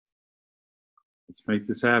Let's make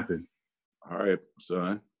this happen. All right,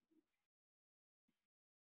 son.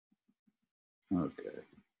 Okay.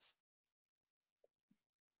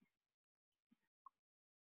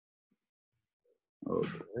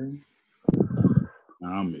 Okay. Now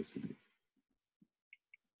I'm missing it.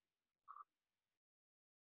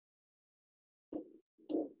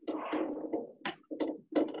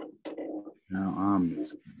 Now I'm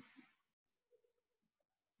missing it.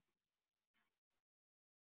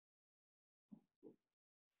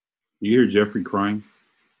 You hear Jeffrey crying?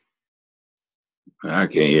 I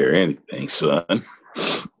can't hear anything, son.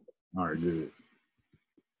 All right, good.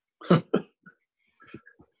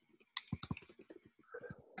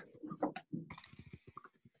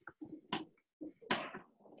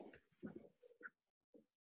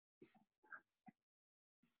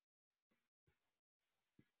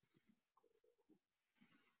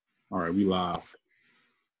 All right, we live.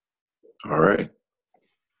 All right.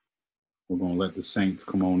 We're going to let the saints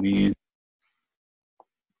come on in.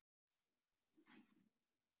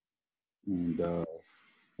 And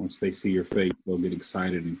once they see your face, they'll get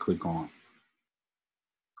excited and click on.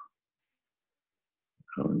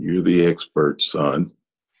 Oh, you're the expert, son.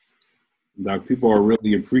 Doc, people are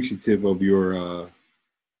really appreciative of your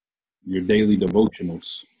daily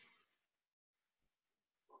devotionals.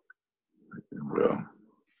 Well,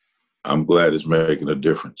 I'm glad it's making a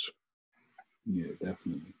difference. Yeah,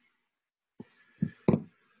 definitely.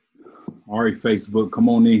 All right, Facebook, come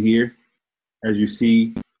on in here. As you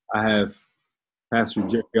see, I have Pastor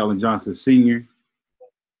Jeffrey Allen Johnson Sr.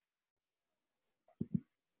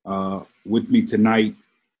 With me tonight.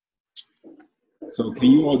 So can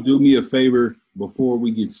you all do me a favor before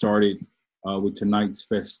we get started with tonight's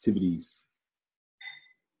festivities?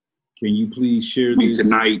 Can you please share this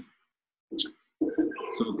tonight?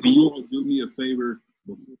 So can you all do me a favor?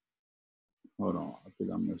 Hold on, I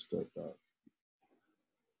think I messed up.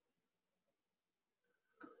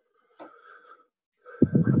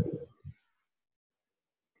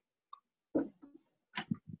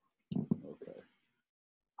 Okay.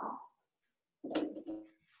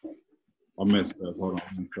 I messed up. Hold on,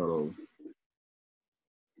 let me start over.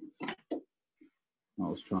 I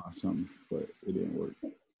was trying something, but it didn't work.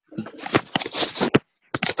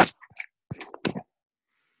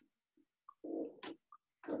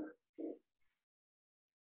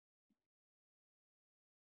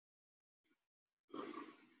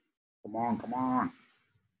 Come on, come on.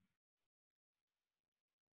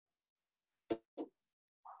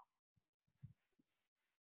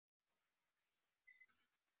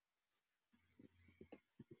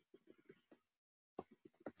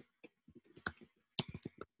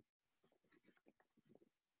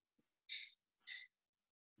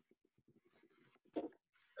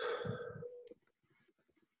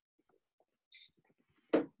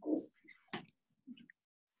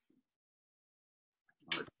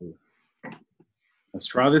 Let's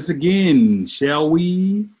try this again, shall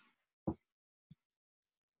we? All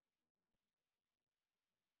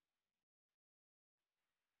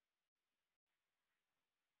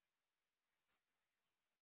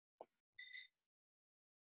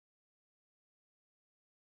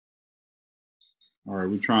right,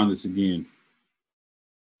 we're trying this again.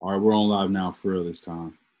 All right, we're on live now for real this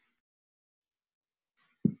time.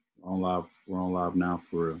 We're on live now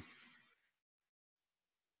for real.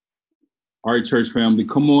 All right, church family,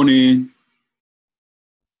 come on in.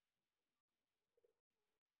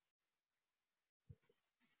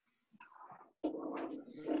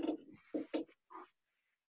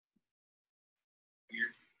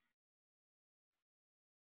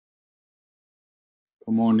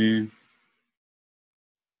 Come on in.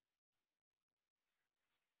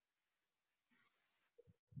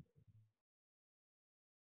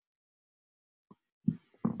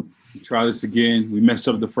 Try this again. We messed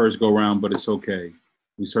up the first go round, but it's okay.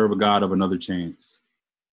 We serve a God of another chance.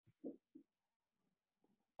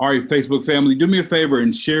 All right, Facebook family, do me a favor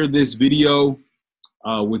and share this video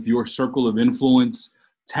with your circle of influence.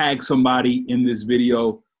 Tag somebody in this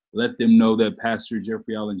video. Let them know that Pastor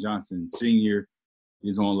Jeffrey Allen Johnson Sr.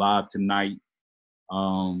 is on live tonight.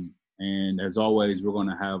 And as always, we're going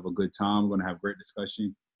to have a good time. We're going to have great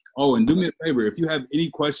discussion. Oh, and do me a favor. If you have any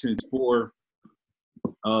questions for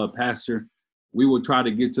Pastor, we will try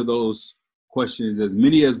to get to those questions, as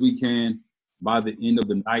many as we can, by the end of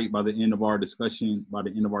the night, by the end of our discussion, by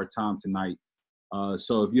the end of our time tonight.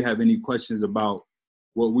 So if you have any questions about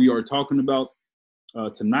what we are talking about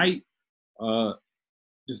tonight,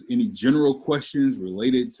 just any general questions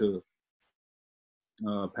related to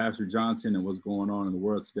Pastor Johnson and what's going on in the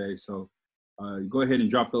world today. So go ahead and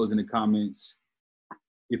drop those in the comments,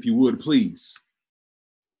 if you would, please.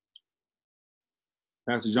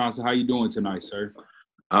 Pastor Johnson, how you doing tonight, sir?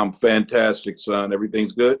 I'm fantastic, son.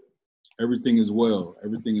 Everything's good? Everything is well.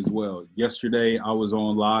 Everything is well. Yesterday, I was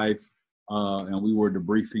on live, and we were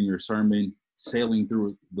debriefing your sermon, Sailing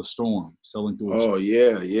Through the Storm. Sailing through. Oh,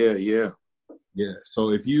 yeah. Yeah. So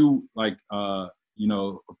if you like,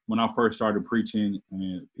 when I first started preaching,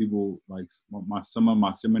 and people like some of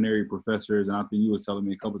my seminary professors, and I think you was telling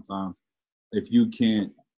me a couple of times, if you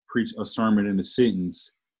can't preach a sermon in a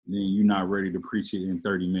sentence, then you're not ready to preach it in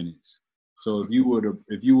 30 minutes. So if you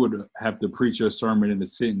would have to preach your sermon in a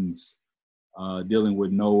sentence, dealing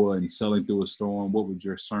with Noah and sailing through a storm, what would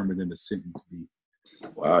your sermon in a sentence be?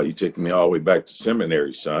 Wow, you taking me all the way back to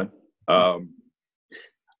seminary, son. I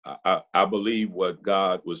believe what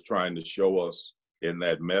God was trying to show us in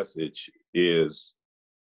that message is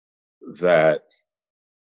that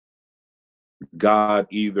God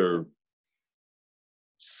either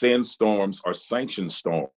sends storms or sanctions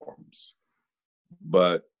storms,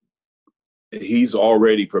 but he's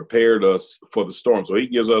already prepared us for the storm. So he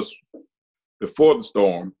gives us before the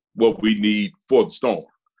storm what we need for the storm.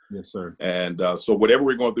 Yes, sir. And so whatever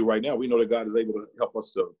we're going through right now, we know that God is able to help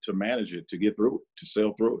us to manage it, to get through it, to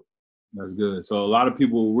sail through it. That's good. So a lot of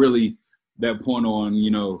people really, that point on,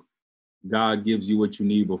 God gives you what you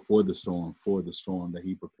need before the storm, for the storm, that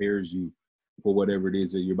he prepares you for whatever it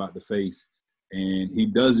is that you're about to face. And he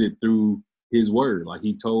does it through his word. Like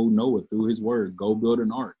he told Noah through his word, go build an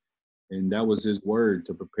ark. And that was his word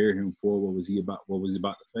to prepare him for what was he about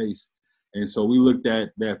to face. And so we looked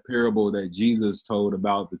at that parable that Jesus told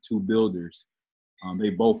about the two builders.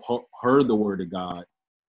 They both heard the word of God,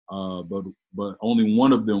 but only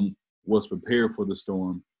one of them was prepared for the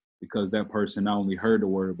storm, because that person not only heard the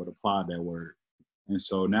word, but applied that word. And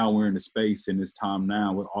so now we're in a space in this time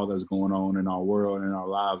now with all that's going on in our world, in our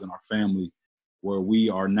lives, in our family, where we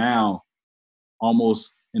are now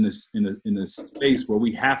almost in a space where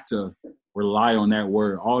we have to rely on that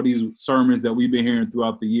word. All these sermons that we've been hearing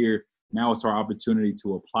throughout the year, now it's our opportunity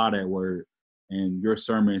to apply that word. And your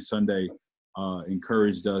sermon Sunday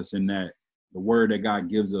encouraged us in that the word that God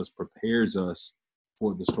gives us prepares us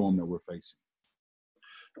for the storm that we're facing.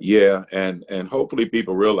 Yeah, and hopefully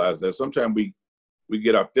people realize that sometimes we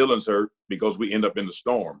get our feelings hurt because we end up in the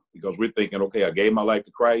storm, because we're thinking, okay, I gave my life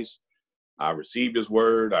to Christ, I received his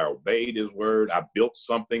word, I obeyed his word, I built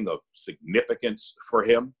something of significance for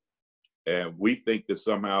him, and we think that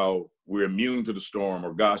somehow we're immune to the storm,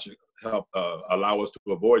 or God should help allow us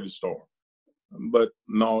to avoid the storm. But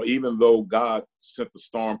no, even though God sent the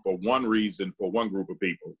storm for one reason for one group of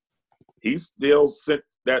people, he still sent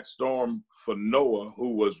that storm for Noah,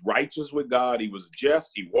 who was righteous with God. He was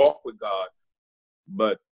just, he walked with God,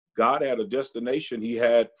 but God had a destination he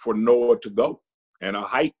had for Noah to go, and a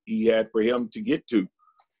height he had for him to get to.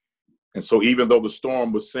 And so even though the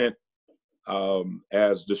storm was sent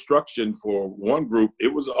as destruction for one group,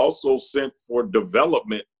 it was also sent for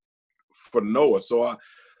development for Noah. So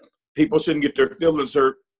people shouldn't get their feelings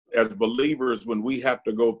hurt as believers when we have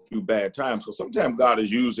to go through bad times. So sometimes God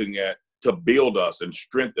is using that to build us and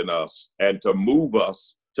strengthen us and to move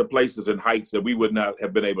us to places and heights that we would not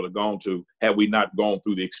have been able to go to had we not gone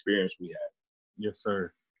through the experience we had. Yes,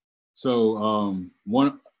 sir. So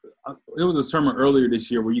it was a sermon earlier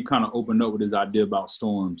this year where you kind of opened up with this idea about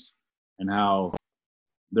storms and how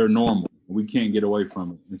they're normal. We can't get away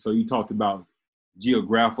from it. And so you talked about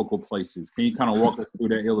geographical places. Can you kind of walk us through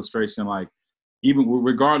that illustration? Like, even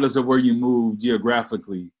regardless of where you move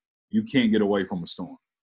geographically, you can't get away from a storm.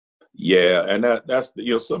 Yeah, and that's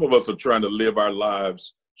some of us are trying to live our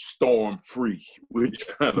lives storm free. We're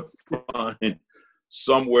trying to find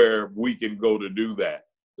somewhere we can go to do that.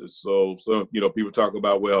 So people talk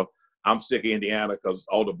about, well, I'm sick of Indiana because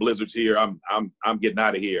all the blizzards here. I'm getting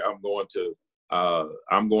out of here. I'm going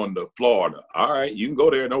to Florida. All right, you can go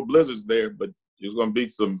there. No blizzards there, but there's going to be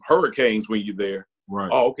some hurricanes when you're there. Right.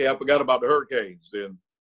 Oh, okay. I forgot about the hurricanes.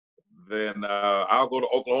 Then I'll go to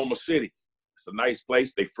Oklahoma City. It's a nice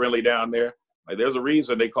place. They friendly down there. Like, there's a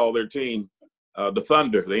reason they call their team the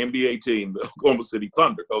Thunder, the NBA team, the Oklahoma City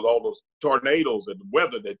Thunder, because all those tornadoes and the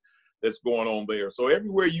weather that's going on there. So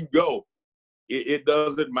everywhere you go, it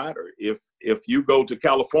doesn't matter. If you go to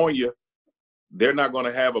California, they're not going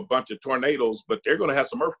to have a bunch of tornadoes, but they're going to have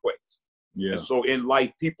some earthquakes. Yeah. And so in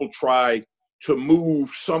life, people try to move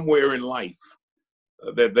somewhere in life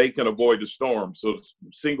that they can avoid the storm. So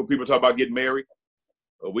single people talk about getting married.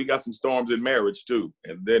 We got some storms in marriage too.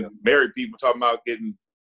 And then married people talking about getting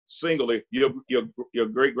single. Your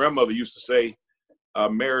great grandmother used to say,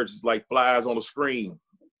 marriage is like flies on a screen.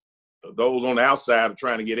 Those on the outside are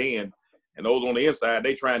trying to get in, and those on the inside,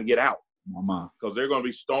 they trying to get out. Mama. Because there are going to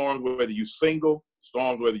be storms whether you're single,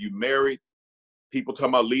 storms whether you're married. People talking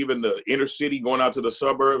about leaving the inner city, going out to the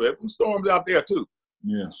suburb. There's some storms out there too.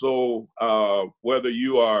 Yeah. So whether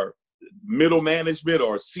you are middle management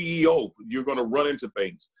or CEO, you're going to run into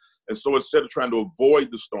things. And so instead of trying to avoid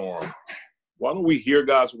the storm, why don't we hear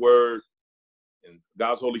God's word and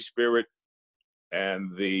God's Holy Spirit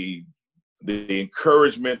and the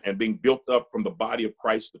encouragement and being built up from the body of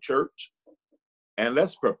Christ, the church, and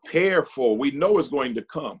let's prepare for, we know it's going to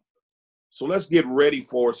come. So let's get ready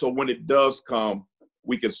for it. So when it does come,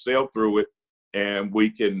 we can sail through it, and we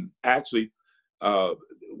can actually,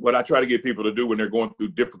 what I try to get people to do when they're going through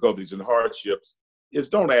difficulties and hardships is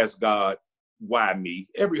don't ask God, why me?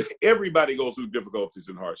 Everybody goes through difficulties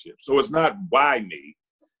and hardships. So it's not why me,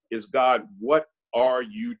 it's God, what are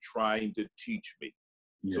you trying to teach me?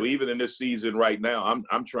 Yeah. So even in this season right now,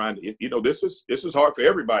 I'm trying to, this is hard for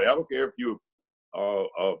everybody. I don't care if you're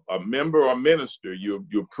a member or minister, you're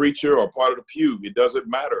a preacher or part of the pew. It doesn't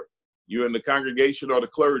matter. You're in the congregation or the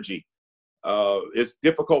clergy. It's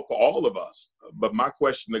difficult for all of us. But my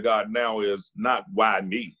question to God now is not why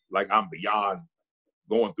me, like I'm beyond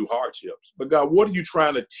going through hardships. But God, what are you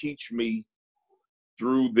trying to teach me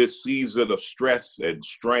through this season of stress and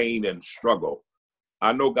strain and struggle?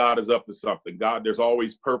 I know God is up to something. God, there's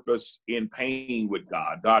always purpose in pain with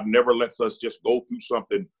God. God never lets us just go through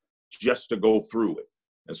something just to go through it.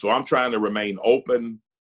 And so I'm trying to remain open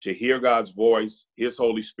to hear God's voice, his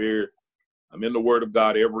Holy Spirit. I'm in the Word of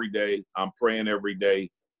God every day. I'm praying every day.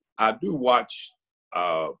 I do watch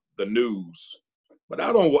the news, but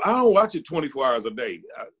I don't watch it 24 hours a day.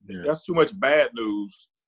 That's too much bad news.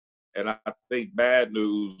 And I think bad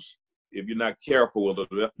news, if you're not careful, will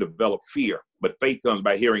develop fear. But faith comes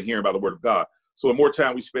by hearing by the Word of God. So the more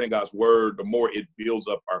time we spend in God's Word, the more it builds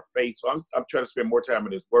up our faith. So I'm trying to spend more time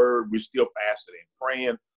in his Word. We're still fasting and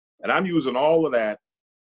praying. And I'm using all of that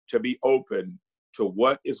to be open to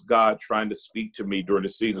what is God trying to speak to me during the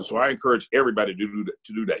season. So I encourage everybody to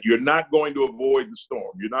do that. You're not going to avoid the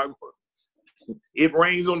storm. It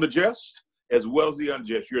rains on the just as well as the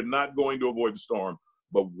unjust. You're not going to avoid the storm.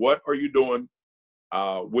 But what are you doing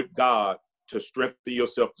with God to strengthen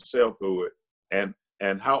yourself to sail through it?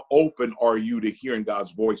 And how open are you to hearing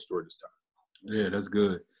God's voice during this time? Yeah, that's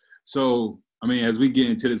good. So, I mean, as we get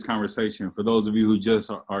into this conversation, for those of you who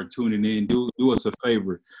just are tuning in, do us a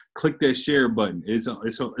favor. Click that share button. It's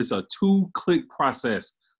a 2-click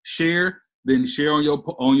process. Share, then share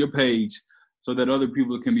on your page so that other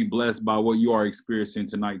people can be blessed by what you are experiencing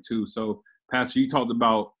tonight too. So, Pastor, you talked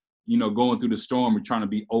about, going through the storm and trying to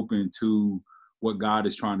be open to what God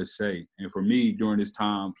is trying to say. And for me, during this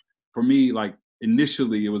time, like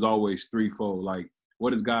initially, it was always threefold. Like,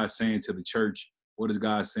 what is God saying to the church? What is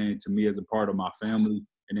God saying to me as a part of my family?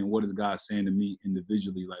 And then what is God saying to me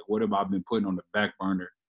individually? Like, what have I been putting on the back burner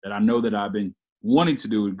that I know that I've been wanting to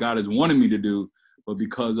do, God has wanted me to do, but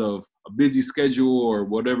because of a busy schedule or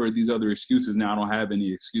whatever these other excuses, now I don't have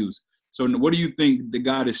any excuse. So what do you think that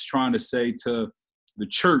God is trying to say to the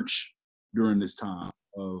church during this time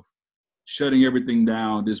of shutting everything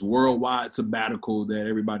down, this worldwide sabbatical that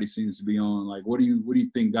everybody seems to be on? Like, what do you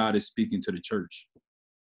think God is speaking to the church?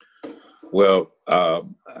 Well,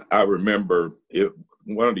 I remember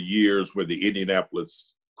one of the years where the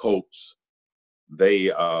Indianapolis Colts, they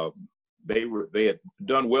had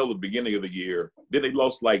done well at the beginning of the year. Then they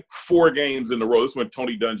lost like 4 games in a row. This is when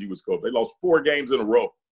Tony Dungy was coach. They lost 4 games in a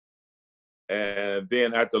row. And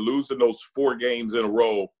then after losing those 4 games in a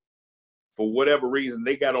row, for whatever reason,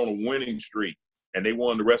 they got on a winning streak and they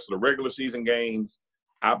won the rest of the regular season games.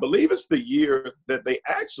 I believe it's the year that they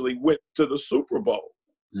actually went to the Super Bowl.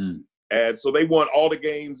 And so they won all the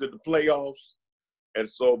games in the playoffs. And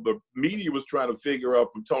so the media was trying to figure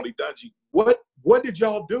out from Tony Dungy, what did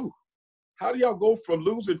y'all do? How do y'all go from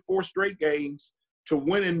losing 4 straight games to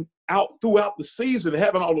winning out throughout the season and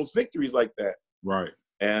having all those victories like that? Right.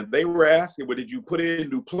 And they were asking, well, did you put in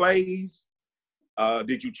new plays?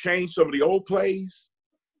 Did you change some of the old plays?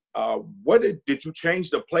 Did you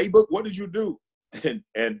change the playbook? What did you do?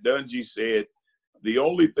 And Dungy said, the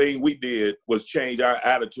only thing we did was change our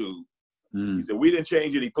attitude. He said, we didn't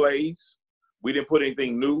change any plays. We didn't put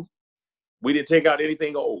anything new. We didn't take out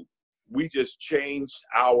anything old. We just changed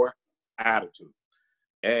our attitude.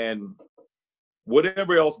 And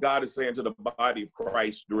whatever else God is saying to the body of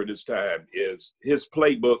Christ during this time is his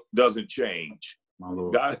playbook doesn't change. My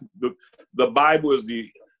Lord. God, the Bible is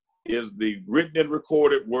the written and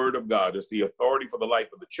recorded word of God. It's the authority for the life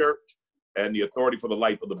of the church and the authority for the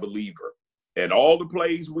life of the believer. And all the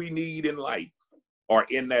plays we need in life are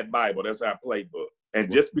in that Bible. That's our playbook.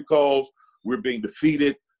 And just because we're being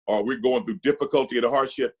defeated or we're going through difficulty or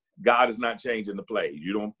hardship, God is not changing the play.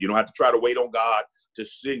 You don't have to try to wait on God to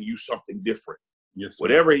send you something different. Yes, sir.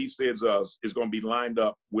 Whatever he sends us is going to be lined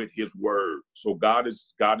up with his word. So God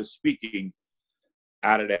is speaking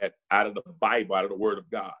out of the Bible, out of the word of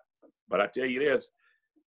God. But I tell you this,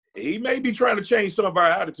 he may be trying to change some of our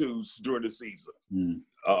attitudes during the season.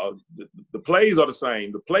 The plays are the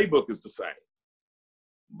same. The playbook is the same.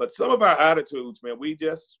 But some of our attitudes, man,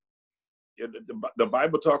 the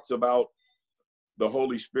Bible talks about the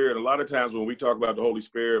Holy Spirit. A lot of times when we talk about the Holy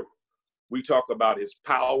Spirit, we talk about his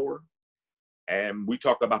power, and we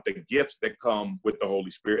talk about the gifts that come with the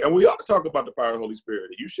Holy Spirit. And we ought to talk about the power of the Holy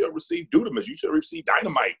Spirit. You shall receive dunamis. You shall receive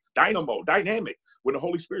dynamic, when the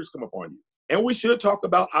Holy Spirit's come upon you. And we should talk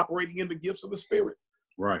about operating in the gifts of the Spirit.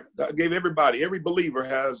 Right. God gave every believer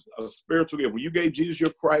has a spiritual gift. When you gave Jesus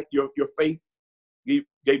your faith, he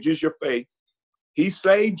gave Jesus your faith, he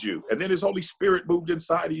saved you. And then his Holy Spirit moved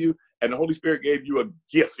inside of you, and the Holy Spirit gave you a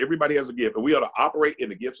gift. Everybody has a gift, and we ought to operate in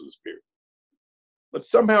the gifts of the Spirit. But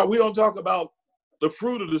somehow we don't talk about the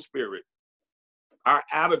fruit of the Spirit, our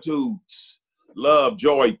attitudes, love,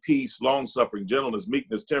 joy, peace, long-suffering, gentleness,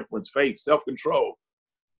 meekness, temperance, faith, self-control.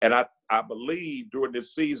 And I believe during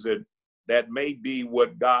this season, that may be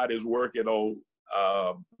what God is working on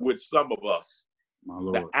with some of us,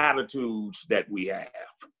 the attitudes that we have.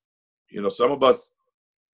 You know, some of us,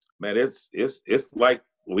 man, it's like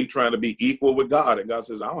we trying to be equal with God. And God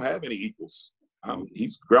says, I don't have any equals.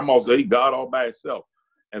 Grandma said he God all by himself.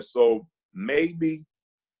 And so maybe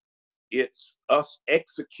it's us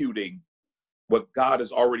executing what God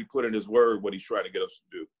has already put in his word, what he's trying to get us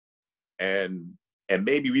to do. And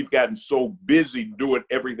maybe we've gotten so busy doing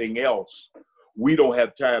everything else, we don't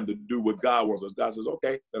have time to do what God wants us. God says,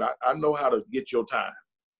 okay, then I know how to get your time.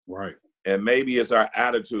 Right. And maybe it's our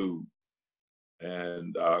attitude.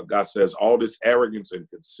 And God says all this arrogance and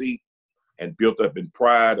conceit and built up in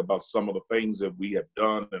pride about some of the things that we have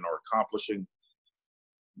done and are accomplishing,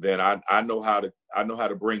 then I know how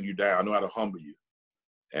to bring you down. I know how to humble you.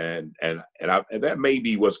 And that may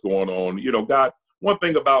be what's going on. You know, God, one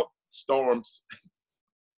thing about storms,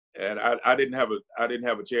 and I didn't have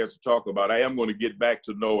a chance to talk about. I am going to get back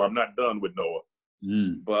to Noah. I'm not done with Noah.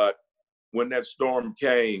 But when that storm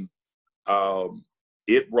came,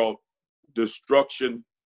 it brought destruction,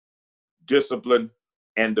 discipline,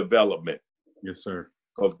 and development. Yes, sir.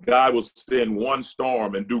 Because God will send one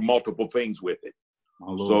storm and do multiple things with it.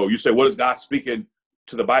 So you say, what is God speaking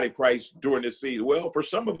to the body of Christ during this season? Well, for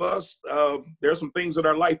some of us, there are some things in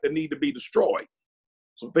our life that need to be destroyed.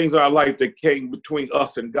 Some things in our life that came between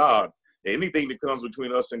us and God. Anything that comes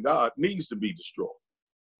between us and God needs to be destroyed.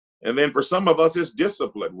 And then for some of us, it's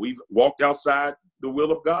discipline. We've walked outside the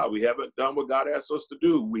will of God. We haven't done what God asked us to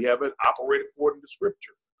do. We haven't operated according to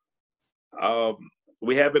Scripture.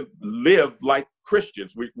 We haven't lived like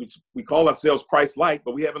Christians. We call ourselves Christ-like,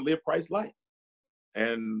 but we haven't lived Christ-like.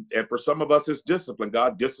 And for some of us, it's discipline.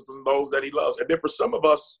 God disciplines those that he loves. And then for some of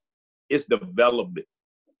us, it's development.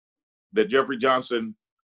 That Jeffrey Johnson,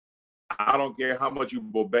 I don't care how much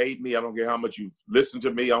you've obeyed me. I don't care how much you've listened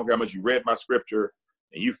to me. I don't care how much you read my scripture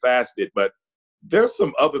and you fasted. But there's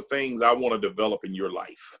some other things I want to develop in your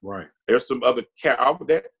life. Right. There's some other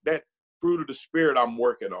that fruit of the Spirit I'm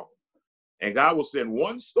working on. And God will send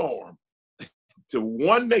one storm to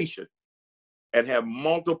one nation and have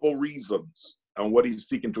multiple reasons on what he's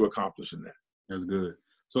seeking to accomplish in that. That's good.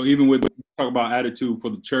 So even with talk about attitude for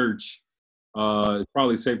the church, it's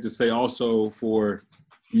probably safe to say also for,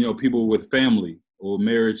 people with family or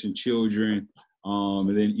marriage and children,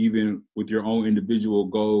 and then even with your own individual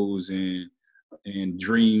goals and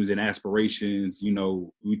dreams and aspirations.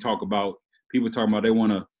 We talk about people talking about they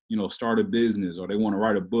want to, start a business, or they want to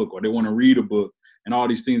write a book, or they want to read a book, and all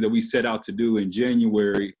these things that we set out to do in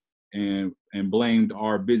January and blamed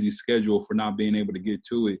our busy schedule for not being able to get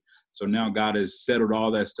to it. So now God has settled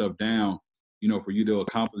all that stuff down, for you to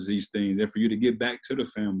accomplish these things and for you to get back to the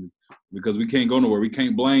family, because we can't go nowhere. We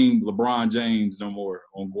can't blame LeBron James no more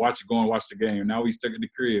on go and watch the game. Now he's stuck at the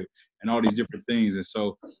crib and all these different things. And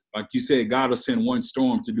so, like you said, God will send one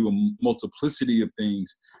storm to do a multiplicity of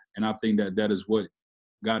things. And I think that is what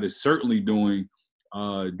God is certainly doing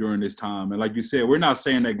during this time. And like you said, we're not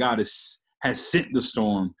saying that God has sent the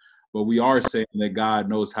storm, but we are saying that God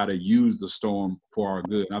knows how to use the storm for our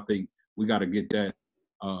good. And I think we got to get that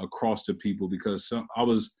across to people, because I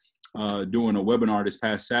was doing a webinar this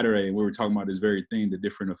past Saturday, and we were talking about this very thing, the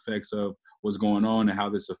different effects of what's going on and how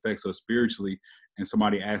this affects us spiritually. And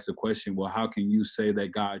somebody asked the question, well, how can you say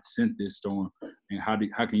that God sent this storm? And how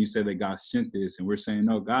can you say that God sent this? And we're saying,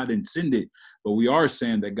 no, God didn't send it, but we are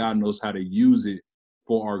saying that God knows how to use it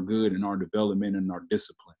for our good and our development and our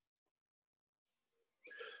discipline.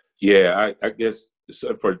 Yeah, I guess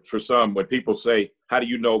So for some, when people say, how do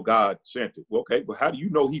you know God sent it? Well, okay, well, how do you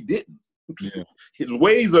know he didn't? Yeah. His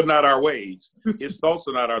ways are not our ways. His thoughts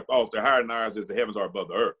are not our thoughts. They're higher than ours as the heavens are above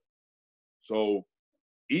the earth. So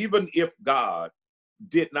even if God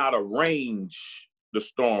did not arrange the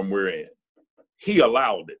storm we're in, he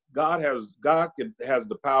allowed it. God has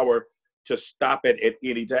the power to stop it at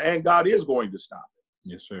any time, and God is going to stop it.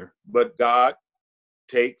 Yes, sir. But God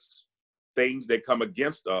takes things that come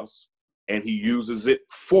against us and he uses it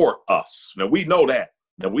for us. Now we know that.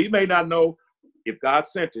 Now we may not know if God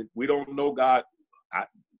sent it. We don't know God. I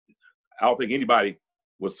don't think anybody,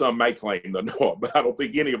 with some might claim to know, but I don't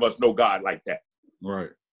think any of us know God like that. Right.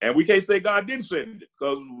 And we can't say God didn't send it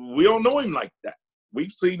because we don't know him like that.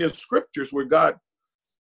 We've seen in scriptures where God,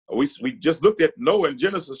 we just looked at Noah in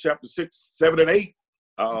Genesis chapter 6, 7, and 8.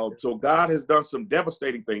 So God has done some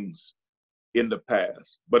devastating things in the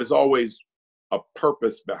past, but it's always a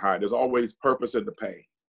purpose behind. There's always purpose in the pain.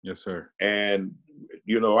 Yes, sir. And,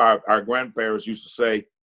 our grandparents used to say,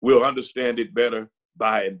 we'll understand it better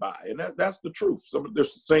by and by. And that's the truth.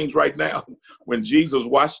 There's things right now when Jesus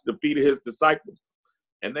washed the feet of his disciples,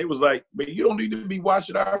 and they was like, but you don't need to be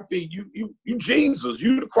washing our feet. You Jesus,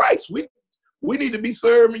 you the Christ. We need to be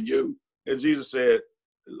serving you. And Jesus said,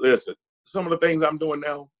 listen, some of the things I'm doing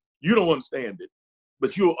now, you don't understand it,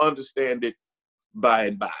 but you'll understand it by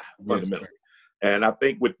and by, fundamentally. Yes, and I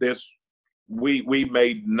think with this, we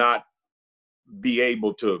may not be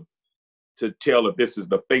able to tell if this is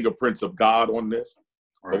the fingerprints of God on this,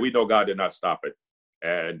 right, but we know God did not stop it.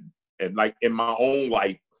 And like in my own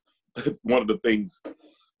life, one of the things,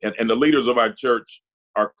 and the leaders of our church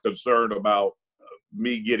are concerned about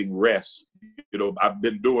me getting rest. I've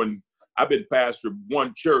been pastor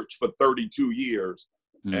one church for 32 years.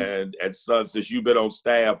 And son, since you've been on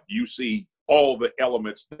staff, you see all the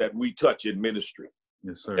elements that we touch in ministry.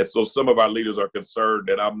 Yes, sir. And so some of our leaders are concerned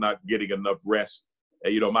that I'm not getting enough rest.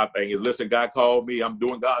 And, my thing is, listen, God called me. I'm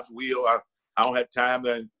doing God's will. I don't have time.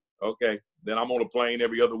 Then, okay, then I'm on a plane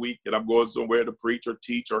every other week and I'm going somewhere to preach or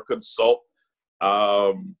teach or consult.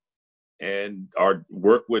 And or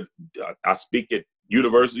work with, I speak at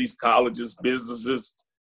universities, colleges, businesses,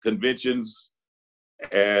 conventions,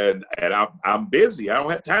 and I'm busy. I don't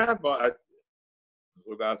have time for it.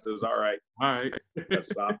 So God says, all right.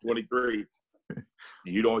 That's Psalm 23.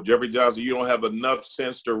 Jeffrey Johnson, you don't have enough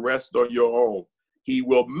sense to rest on your own. He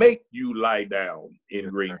will make you lie down in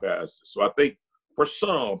green pastures. So I think for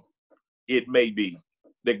some, it may be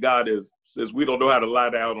that God says we don't know how to lie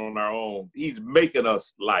down on our own. He's making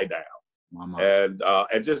us lie down.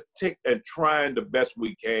 And just trying the best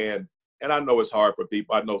we can. And I know it's hard for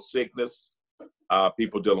people. I know sickness,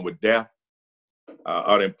 people dealing with death,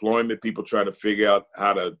 unemployment, people trying to figure out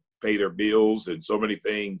how to pay their bills and so many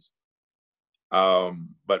things.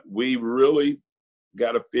 But we really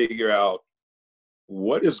got to figure out,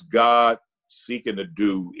 what is God seeking to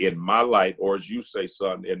do in my life, or as you say,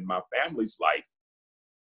 son, in my family's life,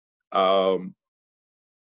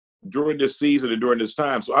 during this season and during this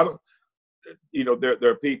time. So I don't, there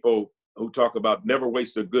are people who talk about never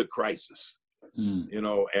waste a good crisis, and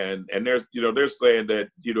they're saying that,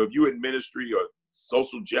 if you in ministry or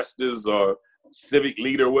social justice or civic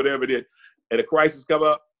leader, or whatever it is, and a crisis come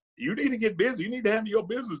up, you need to get busy. You need to handle your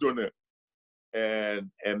business during that. And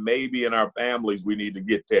maybe in our families, we need to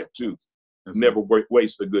get that too. Never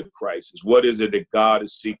waste a good crisis. What is it that God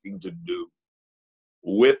is seeking to do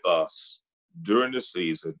with us during the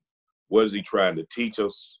season? What is he trying to teach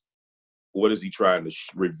us? What is he trying to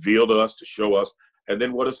reveal to us, to show us? And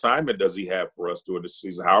then what assignment does he have for us during this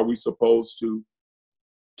season? How are we supposed to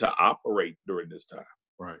operate during this time?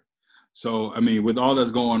 Right. So, with all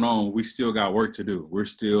that's going on, we still got work to do. We're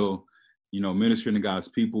still, ministering to God's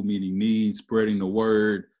people, meeting needs, spreading the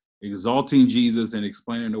word, exalting Jesus and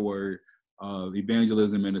explaining the word,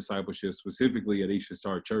 evangelism and discipleship, specifically at Eastern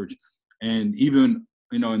Star Church. And even,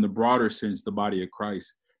 in the broader sense, the body of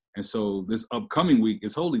Christ. And so this upcoming week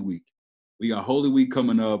is Holy Week. We got Holy Week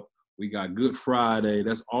coming up. We got Good Friday.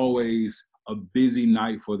 That's always a busy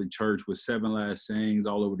night for the church with 7 last sayings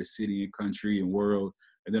all over the city and country and world.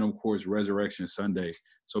 And then, of course, Resurrection Sunday.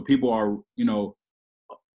 So people are,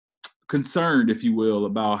 concerned, if you will,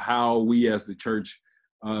 about how we as the church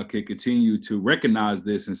can continue to recognize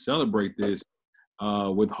this and celebrate this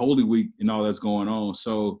with Holy Week and all that's going on.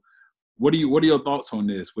 So what are your thoughts on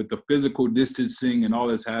this with the physical distancing and all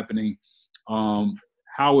that's happening?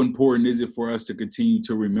 How important is it for us to continue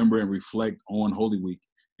to remember and reflect on Holy Week?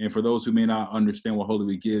 And for those who may not understand what Holy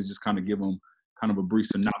Week is, just kind of give them kind of a brief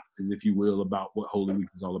synopsis, if you will, about what Holy Week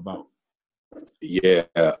is all about. Yeah,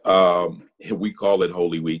 we call it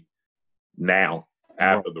Holy Week now,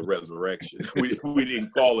 after the resurrection. We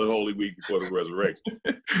didn't call it Holy Week before the resurrection.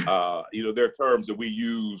 There are terms that we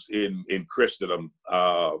use in Christendom,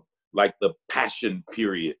 like the Passion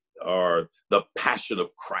period or the Passion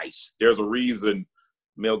of Christ. There's a reason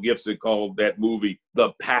Mel Gibson called that movie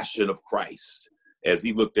The Passion of Christ, as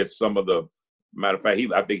he looked at some of the, matter of fact,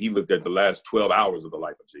 I think he looked at the last 12 hours of the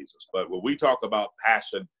life of Jesus. But when we talk about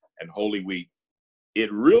Passion and Holy Week,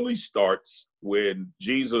 it really starts when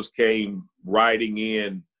Jesus came riding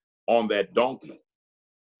in on that donkey,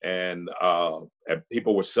 and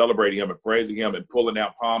people were celebrating him and praising him and pulling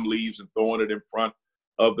out palm leaves and throwing it in front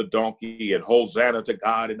of the donkey and Hosanna to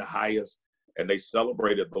God in the highest. And they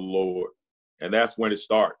celebrated the Lord. And that's when it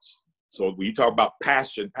starts. So when you talk about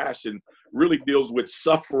passion, passion really deals with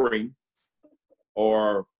suffering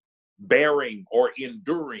or bearing or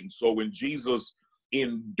enduring. So when Jesus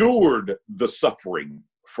endured the suffering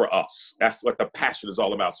for us, that's what the passion is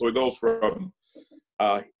all about. So it goes from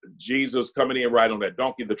Jesus coming in right on that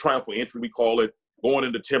donkey, the triumphal entry, we call it, going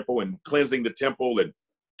into the temple and cleansing the temple and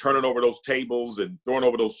turning over those tables and throwing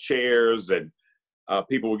over those chairs, and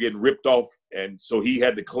people were getting ripped off. And so he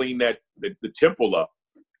had to clean the temple up.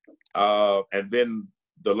 And then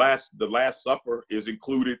the Last Supper is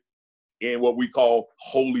included in what we call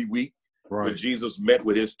Holy Week, right, when Jesus met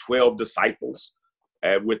with his 12 disciples,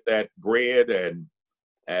 and with that bread and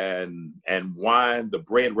wine, the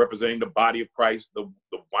bread representing the body of Christ, the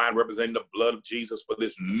wine representing the blood of Jesus for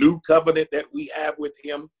this new covenant that we have with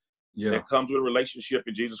him, that comes with a relationship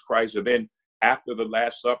in Jesus Christ. And then after the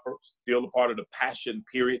Last Supper, still a part of the Passion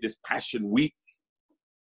period, this Passion Week,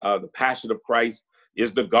 the Passion of Christ,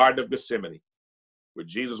 is the Garden of Gethsemane, where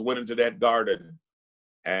Jesus went into that garden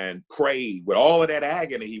and prayed with all of that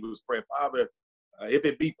agony. He was praying, Father, if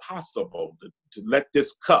it be possible to let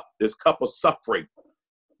this cup of suffering,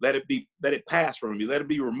 let it pass from me, let it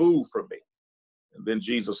be removed from me. And then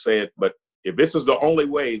Jesus said, but if this is the only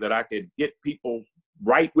way that I can get people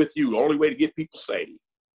right with you, the only way to get people saved,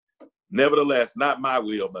 nevertheless, not my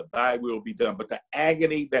will, but thy will be done. But the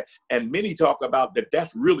agony and many talk about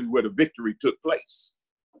that's really where the victory took place.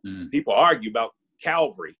 People argue about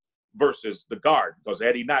Calvary versus the garden, because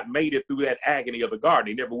had he not made it through that agony of the garden,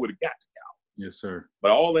 he never would have got to Calvary. Yes, sir.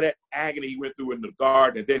 But all of that agony he went through in the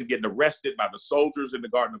garden, and then getting arrested by the soldiers in the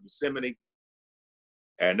Garden of Gethsemane.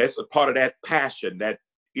 And that's a part of that passion, that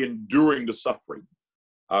enduring the suffering.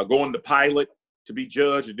 Going to Pilate to be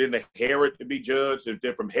judged, and then to Herod to be judged, and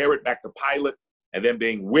then from Herod back to Pilate, and then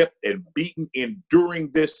being whipped and beaten,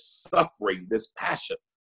 enduring this suffering, this passion,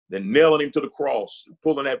 then nailing him to the cross,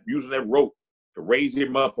 using that rope to raise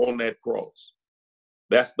him up on that cross.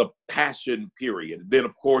 That's the Passion period. And then,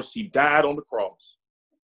 of course, he died on the cross.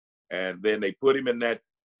 And then they put him in that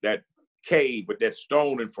cave with that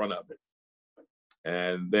stone in front of it.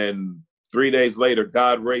 And then 3 days later,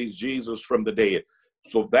 God raised Jesus from the dead.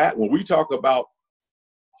 So that when we talk about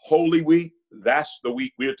Holy Week, that's the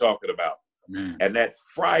week we're talking about. And that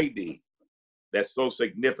Friday, that's so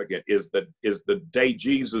significant, is the day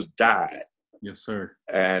Jesus died. Yes, sir.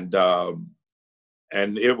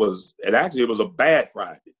 And it was a bad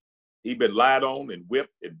Friday. He'd been lied on and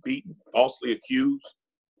whipped and beaten, falsely accused.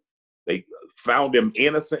 They found him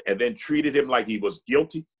innocent and then treated him like he was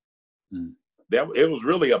guilty. It was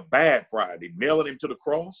really a bad Friday, nailing him to the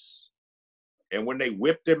cross. And when they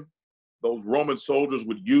whipped him, those Roman soldiers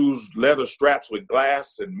would use leather straps with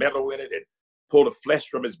glass and metal in it and pull the flesh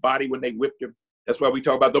from his body when they whipped him. That's why we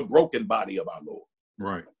talk about the broken body of our Lord.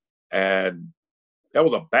 Right. And that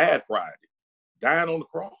was a bad Friday. Dying on the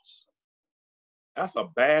cross. That's a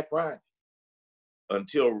bad Friday.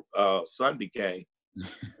 Until Sunday came.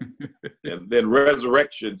 And then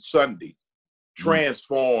Resurrection Sunday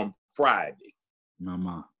transformed Friday.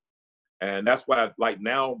 Mama. And that's why, like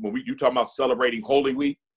now, when you talking about celebrating Holy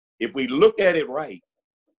Week, if we look at it right,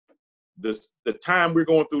 the time we're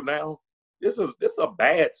going through now, this is a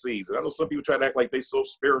bad season. I know some people try to act like they're so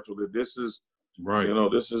spiritual that this is right.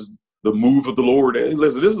 This is the move of the Lord. Hey,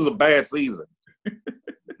 listen, this is a bad season.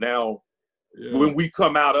 Now, when we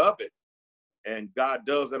come out of it, and God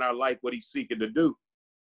does in our life what he's seeking to do,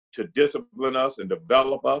 to discipline us and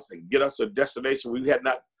develop us and get us to a destination we had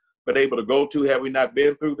not been able to go to had we not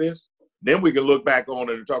been through this, then we can look back on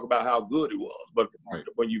it and talk about how good it was. But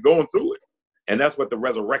when you're going through it, and that's what the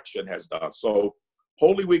resurrection has done. So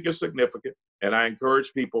Holy Week is significant, and I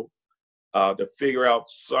encourage people to figure out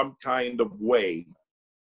some kind of way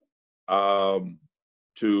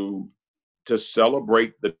to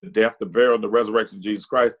celebrate the death, the burial, and the resurrection of Jesus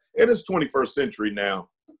Christ. In this 21st century now,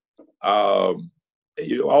 all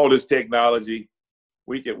this technology,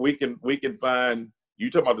 we can find. You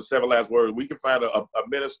talk about the seven last words. We can find a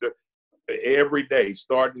minister every day,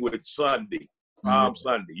 starting with Sunday, Palm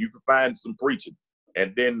Sunday. You can find some preaching.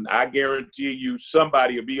 And then I guarantee you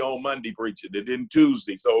somebody will be on Monday preaching, and then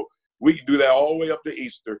Tuesday. So we can do that all the way up to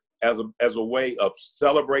Easter as a way of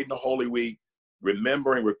celebrating the Holy Week,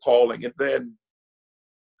 remembering, recalling. And then,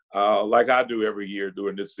 like I do every year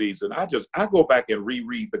during this season, I go back and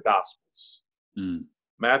reread the Gospels.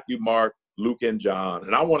 Matthew, Mark, Luke, and John.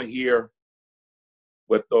 And I want to hear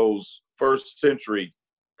what those first century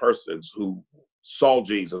persons who saw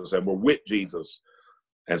Jesus and were with Jesus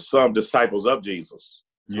and some disciples of Jesus.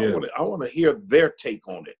 Yeah. I want to hear their take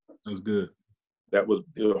on it. That's good. That was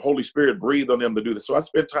the Holy Spirit breathed on them to do this. So I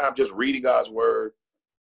spent time just reading God's word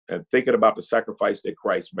and thinking about the sacrifice that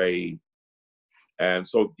Christ made. And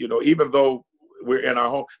so, even though we're in our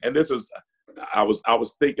home, and this is, I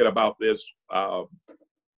was thinking about this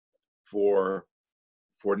for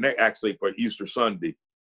Easter Sunday.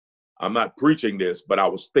 I'm not preaching this, but I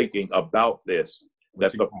was thinking about this,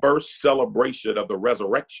 that the first celebration of the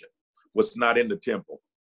resurrection was not in the temple.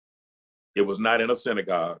 It was not in a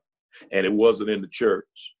synagogue, and it wasn't in the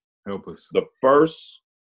church. Help us. The first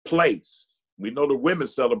place, we know the women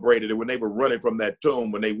celebrated it when they were running from that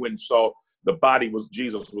tomb, when they went and saw the body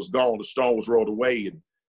Jesus was gone, the stone was rolled away, and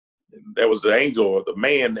there was the angel or the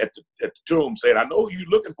man at the tomb said, I know who you're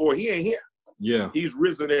looking for. He ain't here. Yeah. He's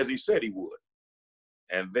risen as he said he would.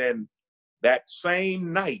 And then that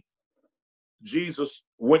same night, Jesus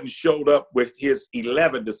went and showed up with his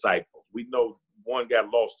 11 disciples. We know one got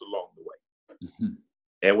lost along the way.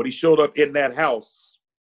 And when he showed up in that house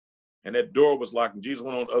and that door was locked, and Jesus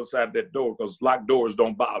went on the other side of that door, because locked doors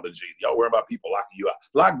don't bother Jesus. Y'all worry about people locking you out.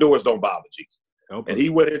 Locked doors don't bother Jesus. And he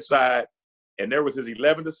went inside, and there was his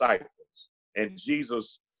 11 disciples, and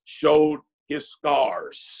Jesus showed his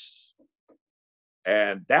scars.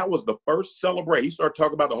 And that was the first celebration. He started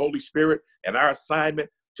talking about the Holy Spirit and our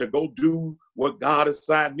assignment to go do what God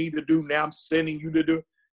assigned me to do. Now I'm sending you to do.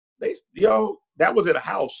 That was in a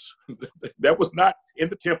house. That was not in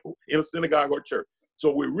the temple, in a synagogue or church.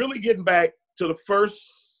 So we're really getting back to the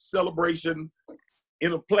first celebration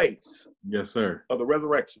in a place. Yes, sir. Of the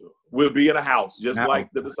resurrection. We'll be in a house, just like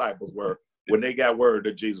the disciples were when they got word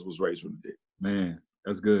that Jesus was raised from the dead. Man,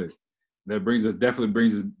 that's good. That definitely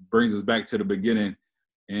brings us back to the beginning.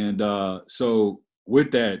 And so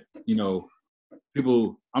with that,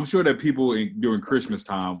 I'm sure that people during Christmas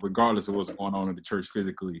time, regardless of what's going on in the church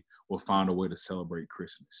physically, will find a way to celebrate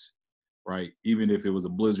Christmas, right? Even if it was a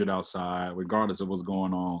blizzard outside, regardless of what's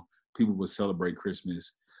going on, people will celebrate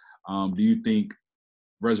Christmas. Do you think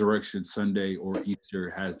Resurrection Sunday or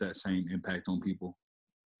Easter has that same impact on people?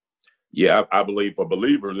 Yeah, I believe for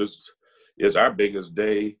believers, this is our biggest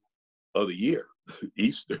day of the year,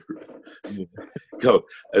 Easter.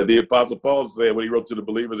 The Apostle Paul said when he wrote to the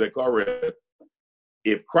believers at Corinth,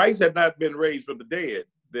 if Christ had not been raised from the dead,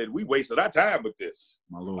 then we wasted our time with this.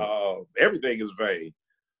 My Lord. Everything is vain.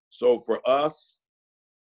 So for us,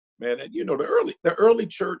 man, the early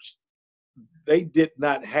church, they did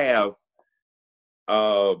not have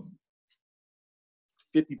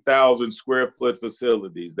 50,000 square foot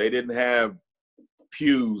facilities. They didn't have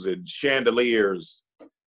pews and chandeliers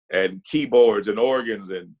and keyboards and organs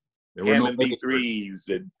and Hammond B3s,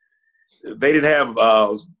 and they didn't have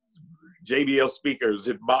JBL speakers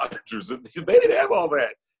and monitors. And they didn't have all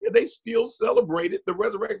that, and they still celebrated the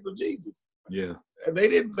resurrection of Jesus. Yeah, and they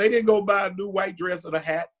didn't go buy a new white dress and a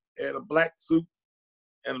hat and a black suit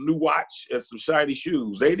and a new watch and some shiny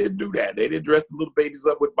shoes. They didn't do that. They didn't dress the little babies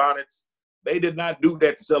up with bonnets. They did not do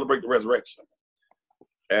that to celebrate the resurrection.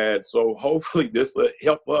 And so hopefully this will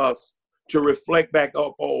help us to reflect back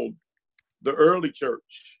up on the early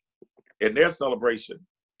church and their celebration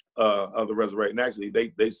of the resurrection. Actually,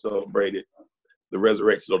 they celebrated the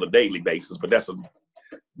resurrection on a daily basis, but that's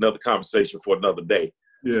another conversation for another day.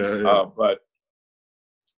 Yeah. But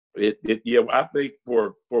I think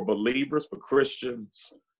for believers, for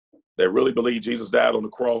Christians that really believe Jesus died on the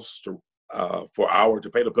cross to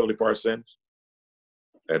pay the penalty for our sins,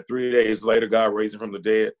 and 3 days later, God raised him from the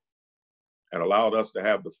dead and allowed us to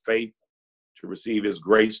have the faith to receive his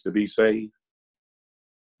grace to be saved.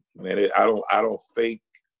 Man, I don't think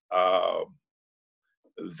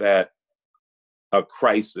that a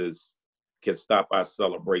crisis can stop our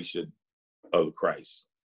celebration of Christ.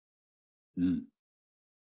 And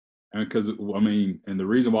because and the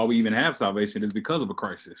reason why we even have salvation is because of a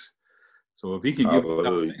crisis. So if he can give us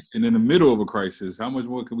salvation in the middle of a crisis, how much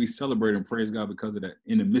more can we celebrate and praise God because of that,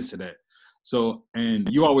 in the midst of that? So, and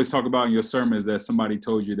you always talk about in your sermons that somebody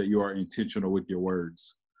told you that you are intentional with your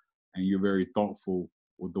words and you're very thoughtful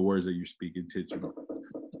with the words that you speak, intentional.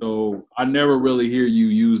 So I never really hear you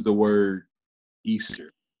use the word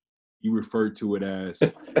Easter. you referred to it as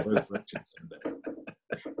Resurrection Sunday.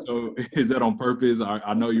 So is that on purpose?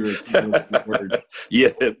 I know you're a word. Yeah.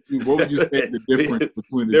 What would you say the difference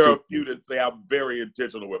between the two? There are a few that say I'm very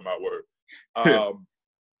intentional with my word.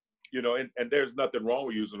 You know, and there's nothing wrong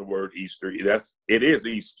with using the word Easter. It is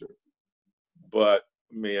Easter. But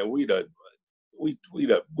man, we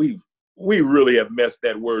really have messed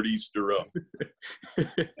that word Easter up.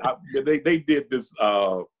 They did this.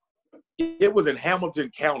 It was in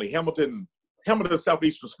Hamilton County. Hamilton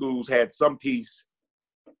Southeastern Schools had some piece,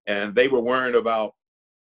 and they were worried about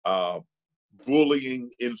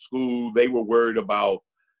bullying in school. They were worried about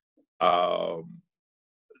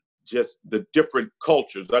just the different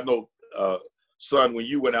cultures. I know, son, when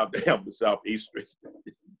you went out to Hamilton Southeastern,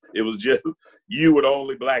 it was just you were the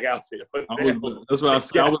only black out there. That's what I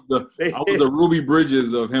said. I was the Ruby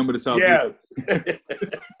Bridges of Hamilton Southeastern. Yeah.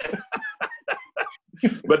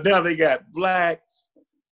 But now they got blacks,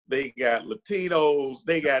 they got Latinos,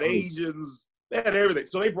 they got Asians, they had everything.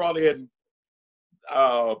 So they brought in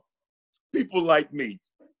people like me,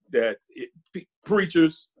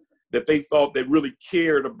 preachers that they thought that really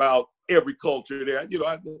cared about every culture there. You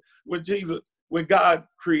know, when God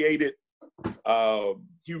created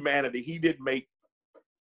humanity, he didn't make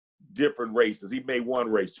different races. He made one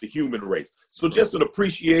race, the human race. So just an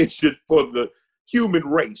appreciation for the human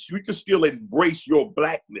race. You can still embrace your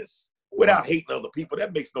blackness without hating other people.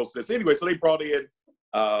 That makes no sense. Anyway, so they brought in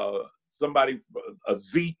a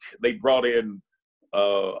Zeke. They brought in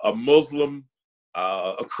a Muslim,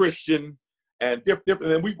 a Christian, and different.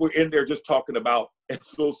 And we were in there just talking about, and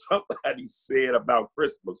so somebody said about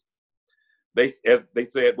Christmas, they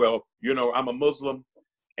said, well, you know, I'm a Muslim,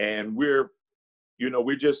 and we're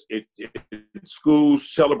just in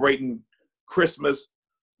schools celebrating Christmas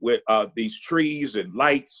with these trees and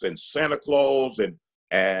lights and Santa Claus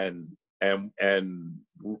and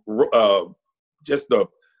just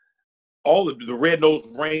all the red-nosed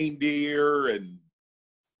reindeer and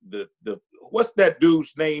the what's that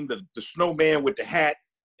dude's name, the snowman with the hat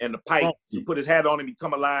and the pipe. Frosty. He put his hat on and he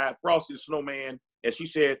come alive, Frosty the Snowman. And she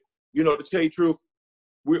said, you know, to tell you the truth,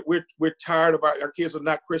 we're tired of our kids are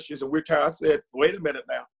not Christians, and we're tired. I said, wait a minute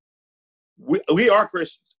now. We are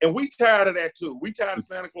Christians, and we tired of that too. We tired of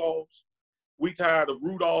Santa Claus. We tired of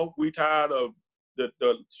Rudolph. We tired of the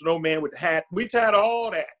snowman with the hat. We tired of all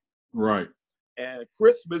that. Right. And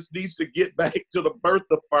Christmas needs to get back to the birth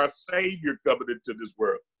of our Savior coming into this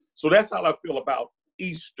world. So that's how I feel about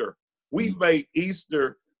Easter. We've made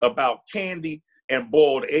Easter about candy and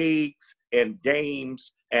boiled eggs and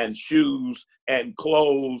games and shoes and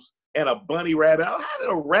clothes and a bunny rabbit. How did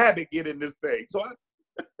a rabbit get in this thing?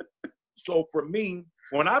 So for me,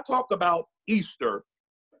 when I talk about Easter,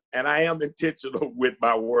 and I am intentional with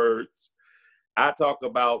my words, I talk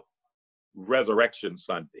about Resurrection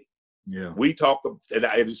Sunday. Yeah. We talk, and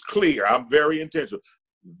it is clear, I'm very intentional.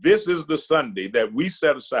 This is the Sunday that we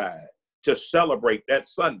set aside to celebrate that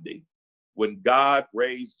Sunday when God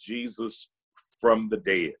raised Jesus from the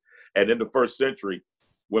dead. And in the first century,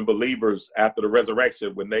 when believers, after the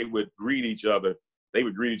resurrection, when they would greet each other, they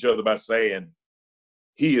would greet each other by saying,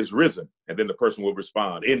 "He is risen." And then the person will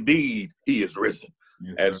respond, "Indeed, he is risen."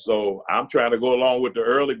 Yes, and so I'm trying to go along with the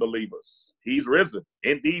early believers. He's risen.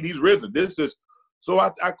 Indeed, he's risen. So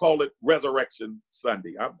I call it Resurrection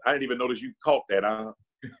Sunday. I didn't even notice you caught that,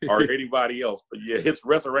 or anybody else. But yeah, it's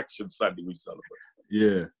Resurrection Sunday we celebrate.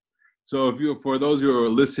 Yeah. So for those who are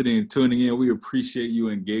listening and tuning in, we appreciate you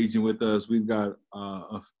engaging with us. We've got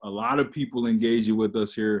a lot of people engaging with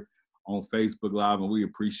us here on Facebook Live, and we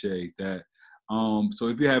appreciate that. So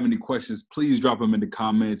if you have any questions, please drop them in the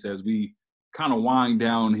comments as we kind of wind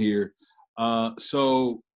down here.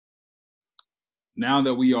 So now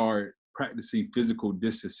that we are practicing physical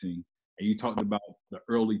distancing, and you talked about the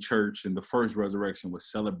early church and the first resurrection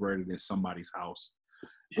was celebrated in somebody's house.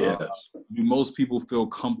 Yes. Do most people feel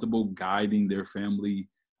comfortable guiding their family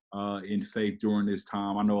in faith during this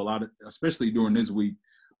time? I know especially during this week,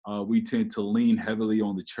 we tend to lean heavily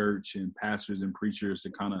on the church and pastors and preachers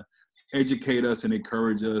to kind of educate us and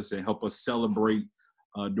encourage us and help us celebrate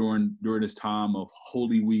during this time of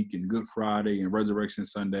Holy Week and Good Friday and Resurrection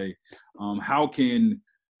Sunday. How can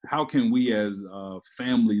we as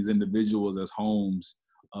families, individuals, as homes,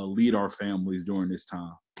 lead our families during this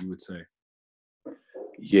time, you would say?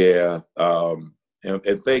 Yeah,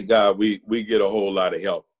 and thank God we get a whole lot of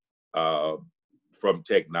help from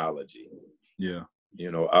technology. Yeah,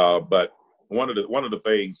 you know. But one of the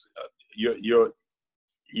things, your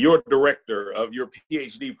director of your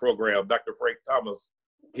PhD program, Dr. Frank Thomas,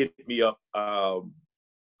 hit me up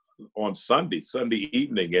on Sunday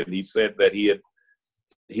evening, and he said that he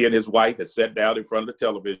he and his wife had sat down in front of the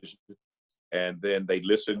television, and then they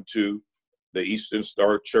listened to the Eastern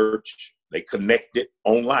Star Church. They connected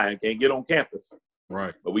online. Can't get on campus,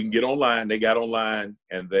 right? But we can get online. They got online,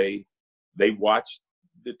 and they watched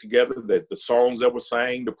it together. That the songs that were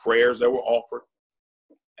sang, the prayers that were offered,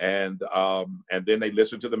 and then they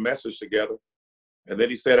listened to the message together. And then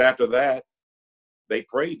he said after that, they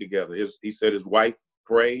prayed together. He said his wife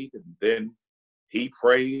prayed, and then he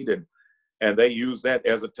prayed, and they used that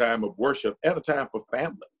as a time of worship and a time for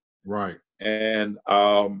family. Right. And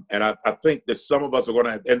I think that some of us are going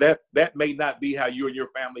to, and that may not be how you and your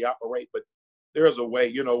family operate, but there's a way,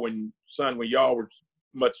 you know, when y'all were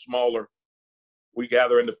much smaller, we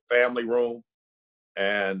gather in the family room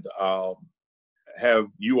and have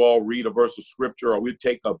you all read a verse of scripture, or we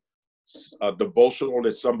take a devotional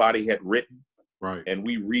that somebody had written, right, and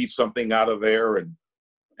we read something out of there and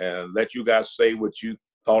let you guys say what you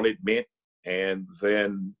thought it meant. And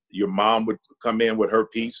then your mom would come in with her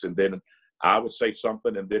piece, and then I would say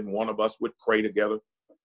something, and then one of us would pray together.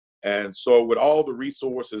 And so with all the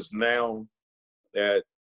resources now that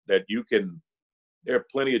you can, there are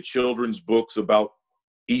plenty of children's books about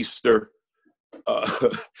Easter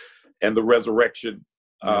and the resurrection.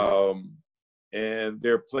 And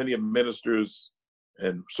there are plenty of ministers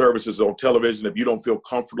and services on television. If you don't feel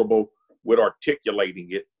comfortable with articulating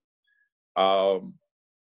it,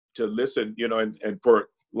 to listen, you know, and for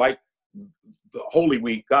like the Holy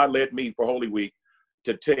Week, God led me for Holy Week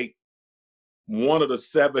to take one of the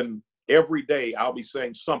 7 every day. I'll be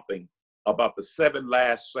saying something about the 7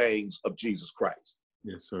 last sayings of Jesus Christ.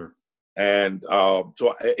 Yes, sir. And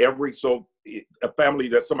so a family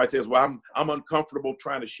that somebody says, well, I'm uncomfortable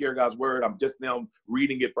trying to share God's word. I'm just now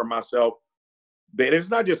reading it for myself. But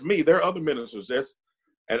it's not just me. There are other ministers.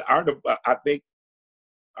 And I think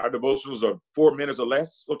our devotionals are 4 minutes or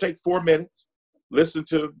less. So take 4 minutes, listen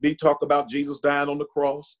to me talk about Jesus dying on the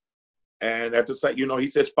cross. And at the same, you know, he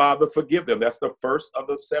says, Father, forgive them. That's the first of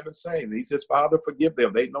the 7 sayings. He says, Father, forgive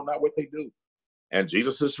them. They know not what they do. And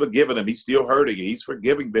Jesus is forgiving them. He's still hurting. He's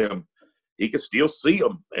forgiving them. He can still see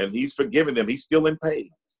them, and he's forgiving them. He's still in pain.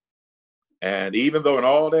 And even though in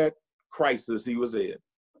all that crisis he was in,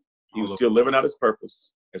 he was still living out his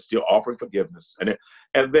purpose and still offering forgiveness.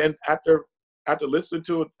 And then after listening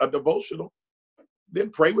to a devotional, then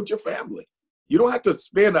pray with your family. You don't have to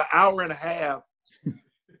spend an hour and a half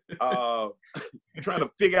trying to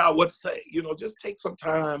figure out what to say. You know, just take some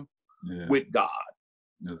time with God.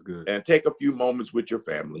 That's good. And take a few moments with your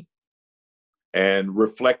family and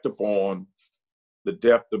reflect upon the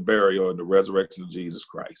death, the burial, and the resurrection of Jesus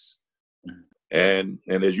Christ. And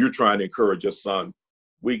as you're trying to encourage your son,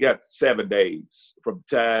 we got 7 days from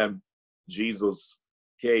the time Jesus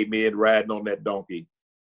came in riding on that donkey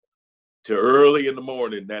to early in the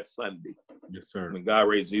morning that Sunday. Yes, sir. When God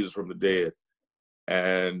raised Jesus from the dead.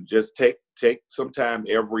 And just take some time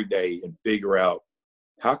every day and figure out,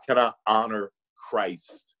 how can I honor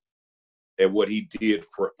Christ and what he did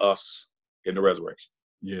for us in the resurrection?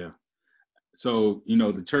 Yeah. So, you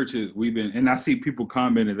know, the churches we've been, and I see people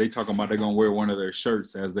commenting, they talking about they're going to wear one of their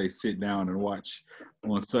shirts as they sit down and watch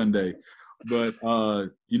on Sunday. But,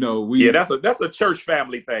 you know, that's a church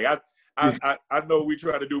family thing. I know we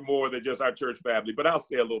try to do more than just our church family, but I'll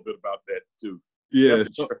say a little bit about that too. Yeah.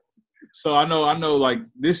 So I know like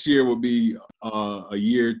this year will be a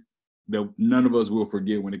year that none of us will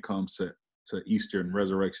forget when it comes to Easter and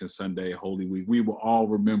Resurrection Sunday, Holy Week. We will all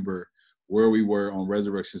remember where we were on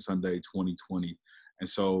Resurrection Sunday 2020. And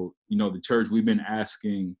so, you know, the church, we've been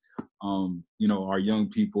asking, you know, our young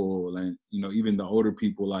people and, you know, even the older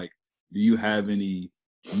people, like, do you have any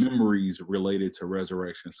memories related to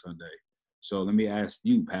Resurrection Sunday? So let me ask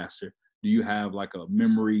you, Pastor, do you have like a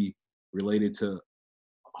memory related to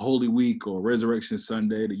Holy Week or Resurrection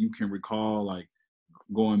Sunday that you can recall, like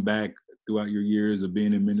going back throughout your years of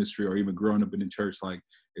being in ministry or even growing up in the church? Like,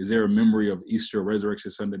 is there a memory of Easter or Resurrection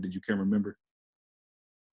Sunday that you can remember?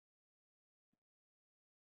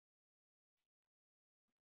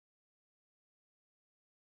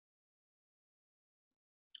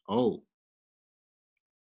 Oh,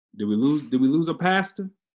 did we lose a pastor?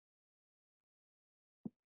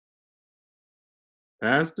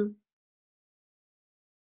 Pastor?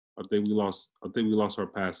 I think we lost our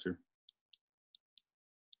pastor.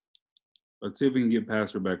 Let's see if we can get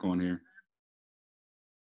Pastor back on here.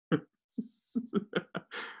 I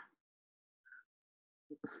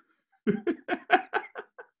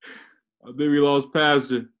think we lost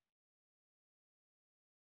Pastor.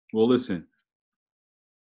 Well, listen.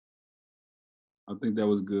 I think that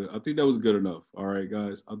was good. I think that was good enough. All right,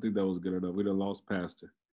 guys. I think that was good enough. We done lost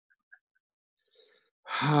Pastor.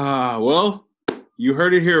 Well, You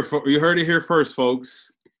heard it here. You heard it here first,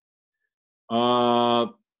 folks.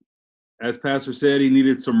 As Pastor said, he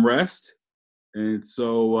needed some rest, and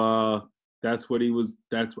so that's what he was.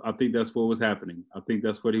 I think that's what was happening. I think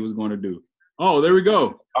that's what he was going to do. Oh, there we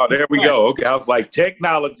go. Oh, there we go. Okay, I was like,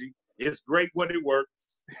 technology. It's great when it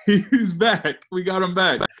works. He's back. We got him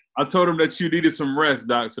back. I told him that you needed some rest,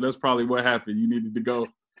 Doc. So that's probably what happened. You needed to go.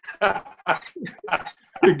 Let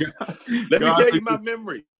me tell you my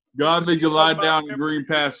memory. God made you lie down in green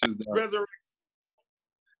pastures.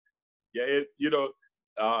 Yeah,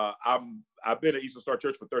 I've been at Eastern Star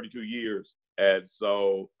Church for 32 years, and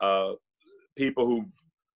so people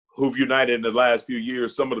who've united in the last few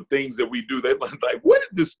years, some of the things that we do, they're like, where did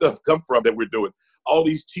this stuff come from that we're doing? All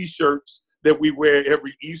these T-shirts that we wear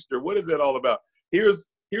every Easter, what is that all about? Here's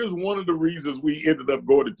one of the reasons we ended up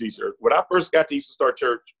going to T-shirts. When I first got to Eastern Star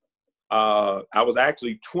Church, I was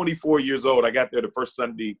actually 24 years old. I got there the first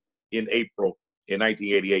Sunday in April in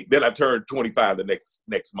 1988. Then I turned 25 the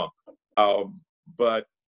next month. But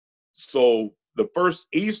so the first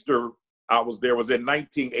Easter I was there was in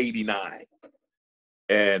 1989.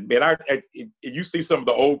 And man, you see some of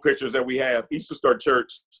the old pictures that we have, Eastern Star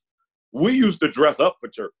Church, we used to dress up for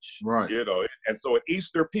church, right? And so at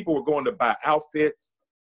Easter, people were going to buy outfits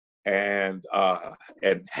and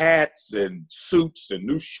hats and suits and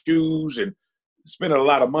new shoes and spending a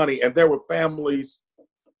lot of money. And there were families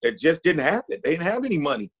that just didn't have it. They didn't have any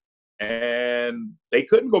money and they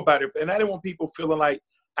couldn't go buy it. And I didn't want people feeling like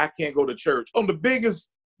I can't go to church on the biggest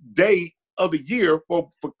day of the year for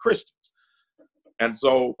Christians. And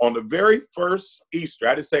so on the very first Easter,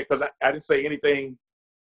 I didn't say anything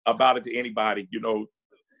about it to anybody.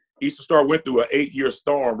 Eastern Star went through an 8-year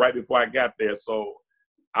storm right before I got there. So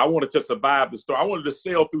I wanted to survive the storm. I wanted to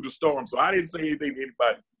sail through the storm. So I didn't say anything to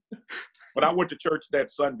anybody. But I went to church that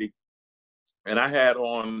Sunday and I had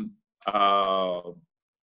on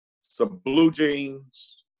some blue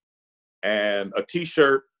jeans and a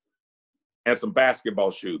T-shirt and some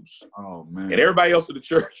basketball shoes. Oh, man. And everybody else in the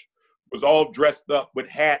church was all dressed up with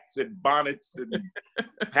hats and bonnets and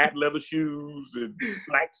patent leather shoes and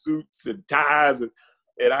black suits and ties. And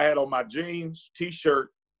I had on my jeans, T-shirt,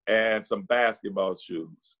 and some basketball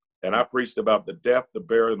shoes. And I preached about the death, the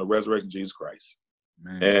burial, and the resurrection of Jesus Christ.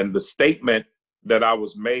 Man. And the statement that I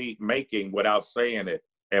was making without saying it,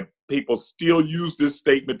 and people still use this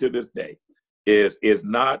statement to this day, is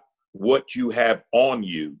not what you have on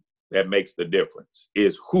you that makes the difference,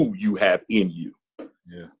 is who you have in you.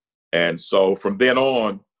 Yeah. And so from then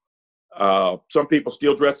on, some people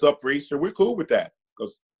still dress up for Easter. We're cool with that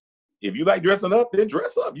because if you like dressing up, then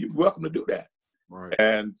dress up. You're welcome to do that. Right.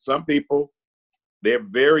 And some people, they're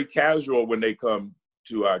very casual when they come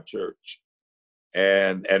to our church.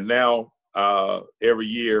 And now every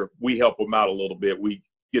year we help them out a little bit. We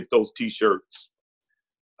get those T-shirts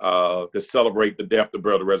to celebrate the death, the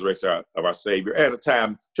burial, the resurrection of our Savior, and a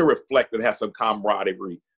time to reflect and have some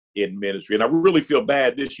camaraderie in ministry. And I really feel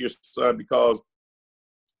bad this year, son, because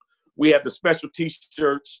we had the special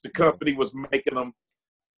T-shirts. The company was making them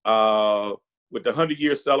with the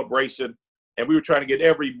 100-year celebration. And we were trying to get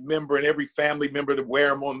every member and every family member to wear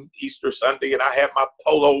them on Easter Sunday. And I had my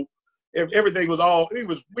polo. Everything was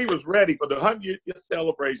we was ready for the 100-year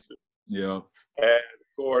celebration. Yeah. And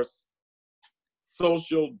of course,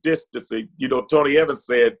 social distancing, Tony Evans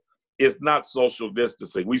said, it's not social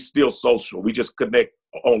distancing. We still social. We just connect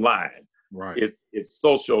online. Right. It's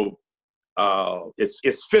social.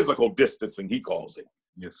 It's physical distancing. He calls it.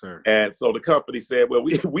 Yes, sir. And so the company said, well,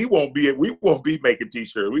 we won't be making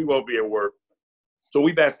T-shirts. We won't be at work. So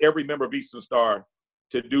we've asked every member of Eastern Star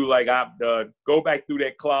to do like I've done. Go back through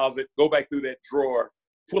that closet. Go back through that drawer.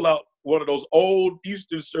 Pull out one of those old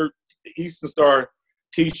Eastern Star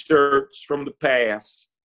T-shirts from the past.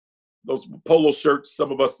 Those polo shirts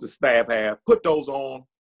some of us, the staff, have. Put those on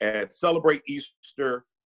and celebrate Easter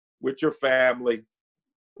with your family,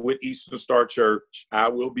 with Eastern Star Church. I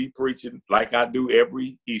will be preaching like I do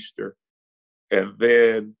every Easter. And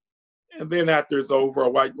then after it's over,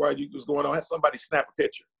 while you was going on, have somebody snap a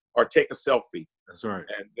picture or take a selfie. That's right.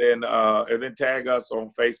 And then tag us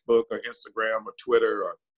on Facebook or Instagram or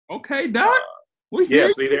Twitter. Okay, Doc.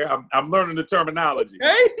 See there, I'm learning the terminology. Hey.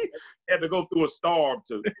 I had to go through a storm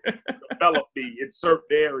to develop me in certain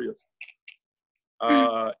areas.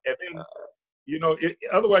 And then,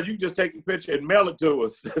 otherwise you can just take a picture and mail it to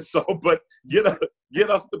us. So, but get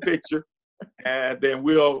us the picture, and then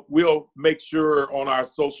we'll make sure on our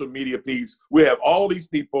social media piece we have all these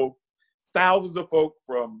people, thousands of folk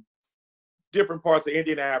from different parts of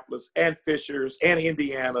Indianapolis and Fishers and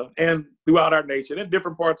Indiana and throughout our nation and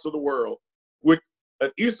different parts of the world with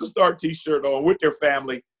an Eastern Star T-shirt on with their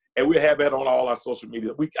family and we have that on all our social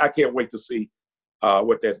media. I can't wait to see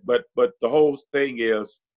what that's. But the whole thing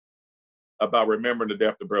is about remembering the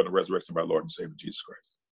death, the burial, and the resurrection of our Lord and Savior Jesus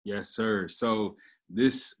Christ. Yes, sir. So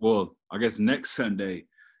I guess next Sunday,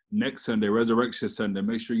 Resurrection Sunday,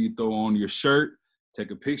 make sure you throw on your shirt, take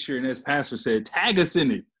a picture, and as Pastor said, tag us in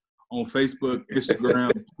it on Facebook, Instagram,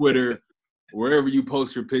 Twitter, wherever you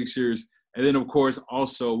post your pictures. And then, of course,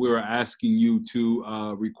 also we were asking you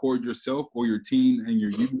to record yourself or your teen and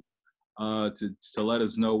your youth to let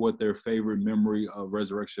us know what their favorite memory of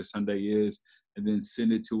Resurrection Sunday is, and then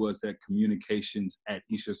send it to us at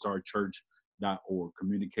communications@easternstarchurch.org,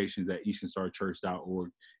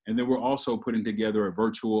 communications@easternstarchurch.org. And then we're also putting together a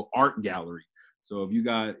virtual art gallery. So if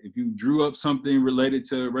you drew up something related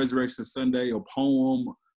to Resurrection Sunday, a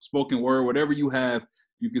poem, spoken word, whatever you have,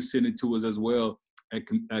 you can send it to us as well at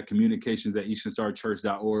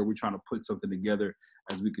communications@easternstarchurch.org. We're trying to put something together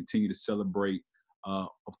as we continue to celebrate,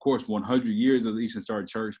 of course, 100 years of the Eastern Star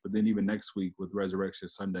Church, but then even next week with Resurrection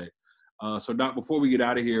Sunday. So, Doc, before we get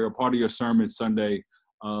out of here, a part of your sermon Sunday,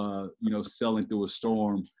 sailing through a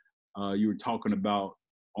storm, you were talking about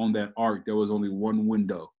on that ark, there was only one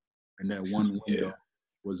window, and that one window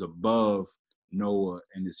was above Noah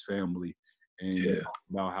and his family. And you talked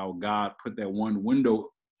about how God put that one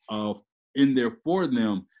window in there for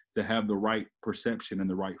them to have the right perception and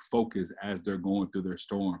the right focus as they're going through their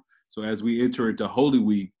storm. So as we enter into Holy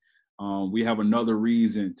Week, we have another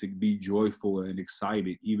reason to be joyful and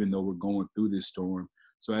excited, even though we're going through this storm.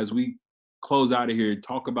 So as we close out of here,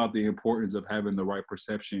 talk about the importance of having the right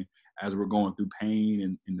perception as we're going through pain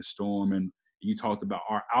and in the storm. And you talked about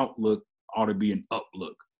our outlook ought to be an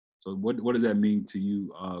uplook. So what does that mean to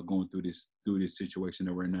you going through this situation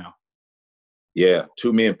that we're in now? Yeah,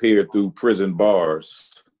 two men peered through prison bars.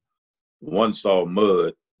 One saw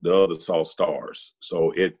mud, the other saw stars.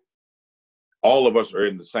 So all of us are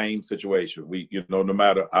in the same situation. No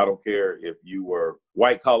matter, I don't care if you were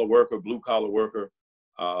white collar worker, blue collar worker,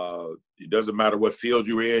 it doesn't matter what field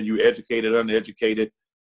you're in, you educated, uneducated,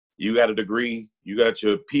 you got a degree, you got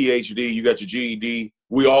your PhD, you got your GED.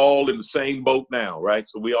 We all in the same boat now, right?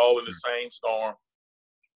 So we all in the same storm.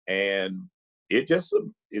 And it's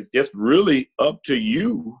just really up to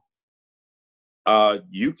you.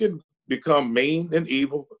 You can become mean and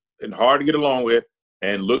evil and hard to get along with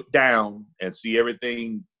and look down and see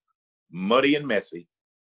everything muddy and messy.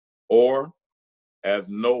 Or as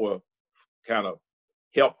Noah kind of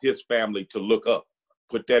helped his family to look up,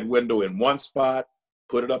 put that window in one spot,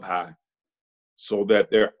 put it up high so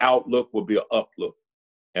that their outlook will be an uplook.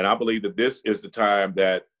 And I believe that this is the time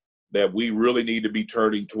that we really need to be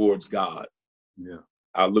turning towards God. Yeah.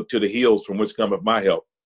 I look to the hills from which cometh my help.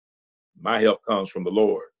 My help comes from the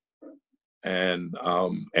Lord. And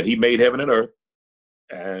he made heaven and earth,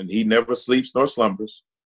 and he never sleeps nor slumbers,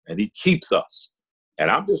 and he keeps us. And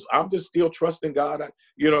I'm just still trusting God.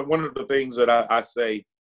 One of the things that I say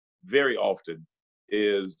very often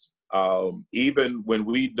is even when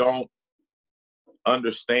we don't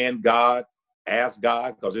understand God, ask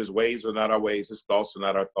God, because his ways are not our ways, his thoughts are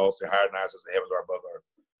not our thoughts, they're higher than ours as the heavens are above earth.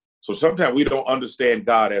 So sometimes we don't understand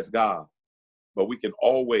God as God, but we can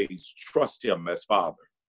always trust him as Father.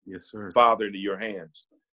 Yes, sir. Father, into your hands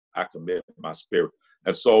I commit my spirit.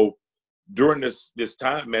 And so during this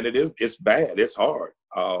time, man, it's bad. It's hard.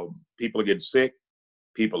 People are getting sick.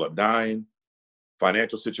 People are dying.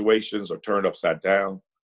 Financial situations are turned upside down.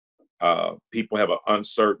 People have an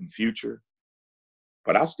uncertain future.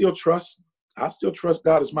 But I still trust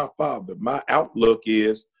God as my Father. My outlook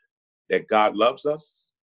is that God loves us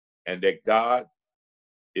and that God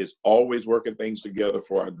is always working things together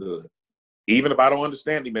for our good. Even if I don't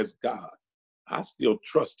understand him as God, I still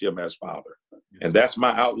trust him as Father. Yes. And that's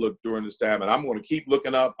my outlook during this time. And I'm going to keep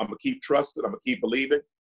looking up. I'm going to keep trusting. I'm going to keep believing.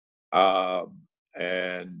 And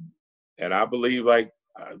I believe, like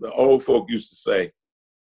the old folk used to say,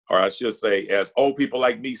 or I should say, as old people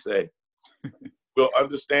like me say, we'll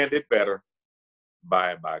understand it better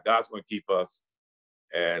by and by. God's going to keep us.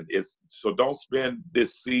 And so don't spend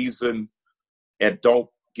this season and don't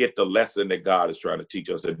get the lesson that God is trying to teach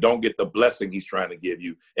us, and don't get the blessing he's trying to give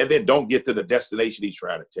you, and then don't get to the destination he's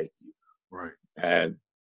trying to take you. Right. And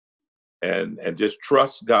just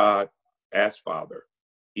trust God as Father,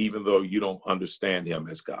 even though you don't understand him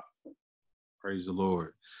as God. Praise the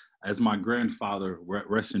Lord. As my grandfather,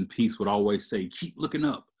 rest in peace, would always say, keep looking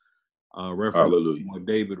up. Reference to what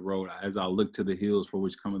David wrote, as I look to the hills for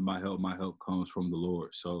which cometh my help comes from the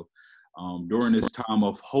Lord. So during this time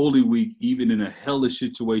of Holy Week, even in a hellish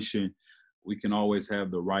situation, we can always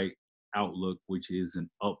have the right outlook, which is an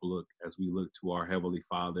uplook as we look to our Heavenly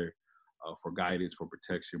Father for guidance, for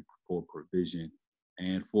protection, for provision.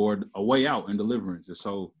 and for a way out and deliverance. And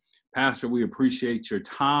so, Pastor, we appreciate your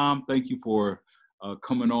time. Thank you for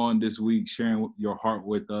coming on this week, sharing your heart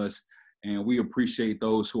with us. And we appreciate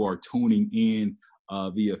those who are tuning in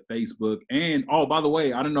via Facebook. And, oh, by the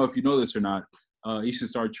way, I don't know if you know this or not, Eastern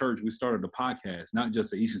Star Church, we started a podcast, not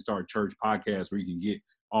just the Eastern Star Church podcast where you can get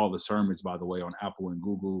all the sermons, by the way, on Apple and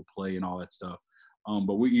Google Play and all that stuff.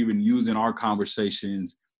 But we're even using our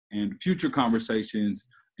conversations and future conversations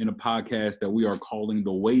in a podcast that we are calling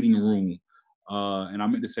The Waiting Room. And I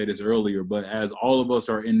meant to say this earlier, but as all of us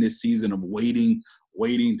are in this season of waiting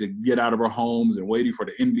to get out of our homes and waiting for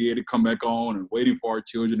the NBA to come back on and waiting for our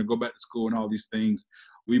children to go back to school and all these things,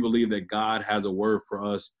 we believe that God has a word for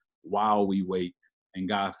us while we wait, and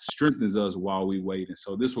God strengthens us while we wait. And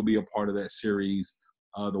so this will be a part of that series,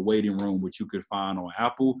 The Waiting Room, which you can find on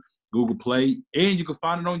Apple, Google Play, and you can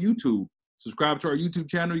find it on YouTube. Subscribe to our YouTube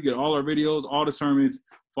channel. You get all our videos, all the sermons.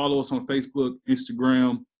 Follow us on Facebook,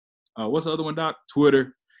 Instagram. What's the other one, Doc?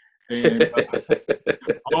 Twitter. And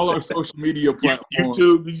all our social media platforms.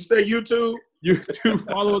 YouTube. Did you say YouTube? YouTube.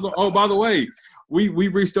 Follow us. Oh, by the way, we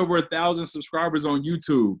reached over 1,000 subscribers on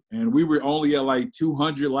YouTube, and we were only at like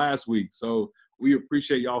 200 last week. So we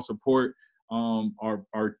appreciate y'all's support.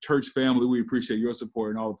 Our church family, we appreciate your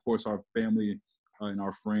support, and all, of course, our family and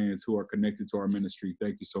our friends who are connected to our ministry.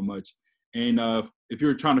 Thank you so much. And if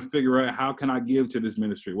you're trying to figure out how can I give to this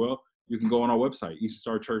ministry, well, you can go on our website,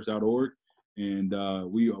 easternstarchurch.org.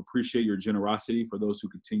 And we appreciate your generosity for those who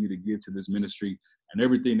continue to give to this ministry and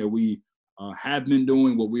everything that we have been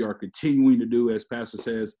doing, what we are continuing to do. As Pastor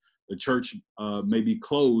says, the church may be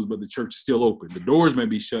closed, but the church is still open. The doors may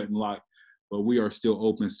be shut and locked, but we are still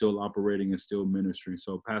open, still operating, and still ministering.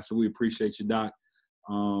 So, Pastor, we appreciate you, Doc.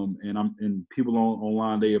 And people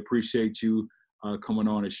online, they appreciate you coming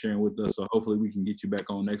on and sharing with us. So hopefully we can get you back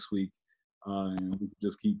on next week. And we can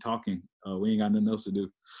just keep talking. We ain't got nothing else to do.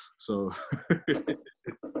 So,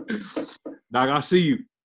 Doc, I'll see you.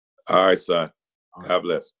 All right, son. God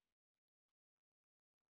bless.